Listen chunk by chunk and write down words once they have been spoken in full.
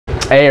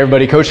Hey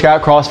everybody, Coach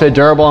Scott, CrossFit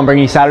Durable. I'm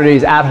bringing you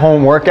Saturday's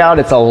at-home workout.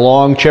 It's a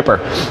long chipper.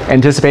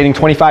 Anticipating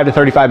 25 to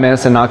 35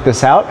 minutes to knock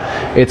this out.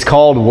 It's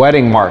called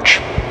Wedding March.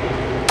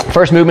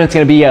 First movement's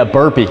gonna be a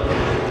burpee.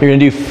 You're gonna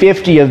do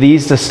 50 of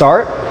these to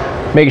start,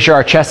 making sure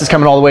our chest is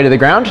coming all the way to the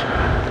ground.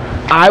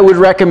 I would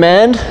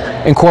recommend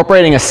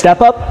incorporating a step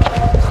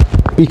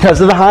up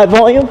because of the high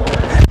volume.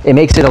 It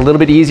makes it a little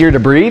bit easier to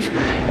breathe,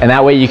 and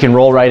that way you can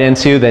roll right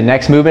into the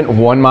next movement,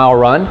 1 mile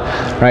run,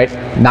 right?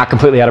 Not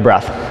completely out of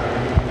breath.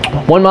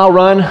 1 mile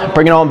run,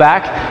 bring it on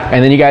back,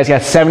 and then you guys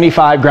got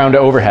 75 ground to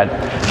overhead.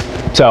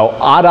 So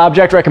odd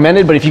object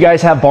recommended, but if you guys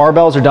have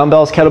barbells or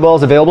dumbbells,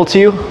 kettlebells available to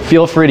you,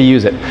 feel free to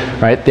use it,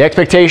 right? The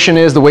expectation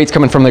is the weight's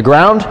coming from the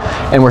ground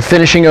and we're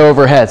finishing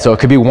overhead. So it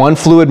could be one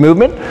fluid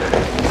movement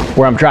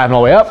where I'm driving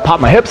all the way up,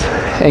 pop my hips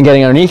and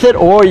getting underneath it,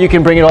 or you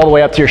can bring it all the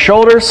way up to your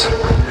shoulders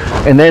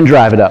and then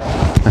drive it up,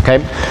 okay?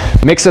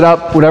 Mix it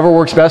up, whatever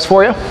works best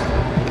for you.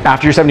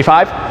 After you're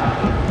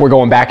 75, we're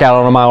going back out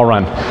on a mile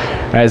run.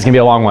 Right, it's gonna be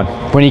a long one.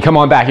 When you come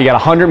on back, you got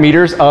 100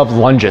 meters of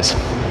lunges.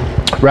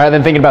 Rather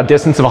than thinking about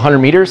distance of 100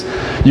 meters,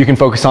 you can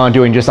focus on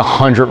doing just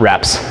 100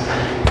 reps.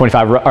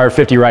 25 or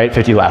 50 right,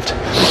 50 left.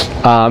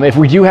 If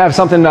we do have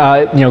something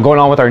going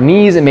on with our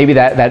knees and maybe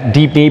that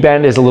deep knee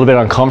bend is a little bit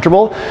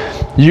uncomfortable,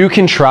 you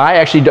can try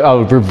actually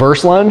a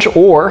reverse lunge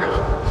or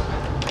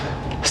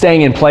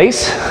staying in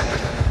place,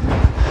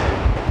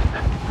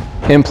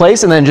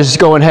 and then just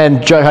go ahead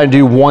and try to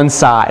do one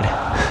side,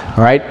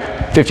 all right?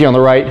 50 on the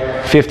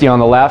right, 50 on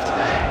the left.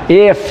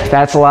 If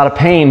that's a lot of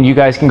pain, you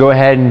guys can go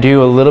ahead and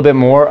do a little bit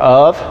more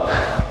of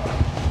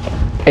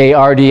a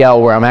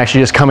RDL, where I'm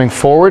actually just coming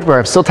forward, where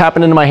I'm still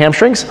tapping into my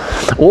hamstrings,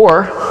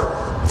 or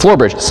floor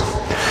bridges.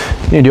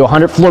 You're gonna do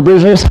 100 floor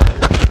bridges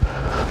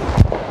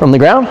from the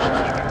ground,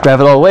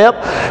 drive it all the way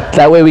up.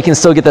 That way we can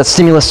still get that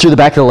stimulus through the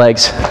back of the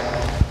legs.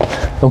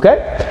 Okay?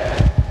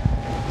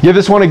 Give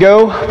this one a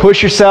go,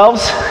 push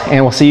yourselves,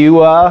 and we'll see you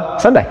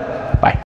Sunday.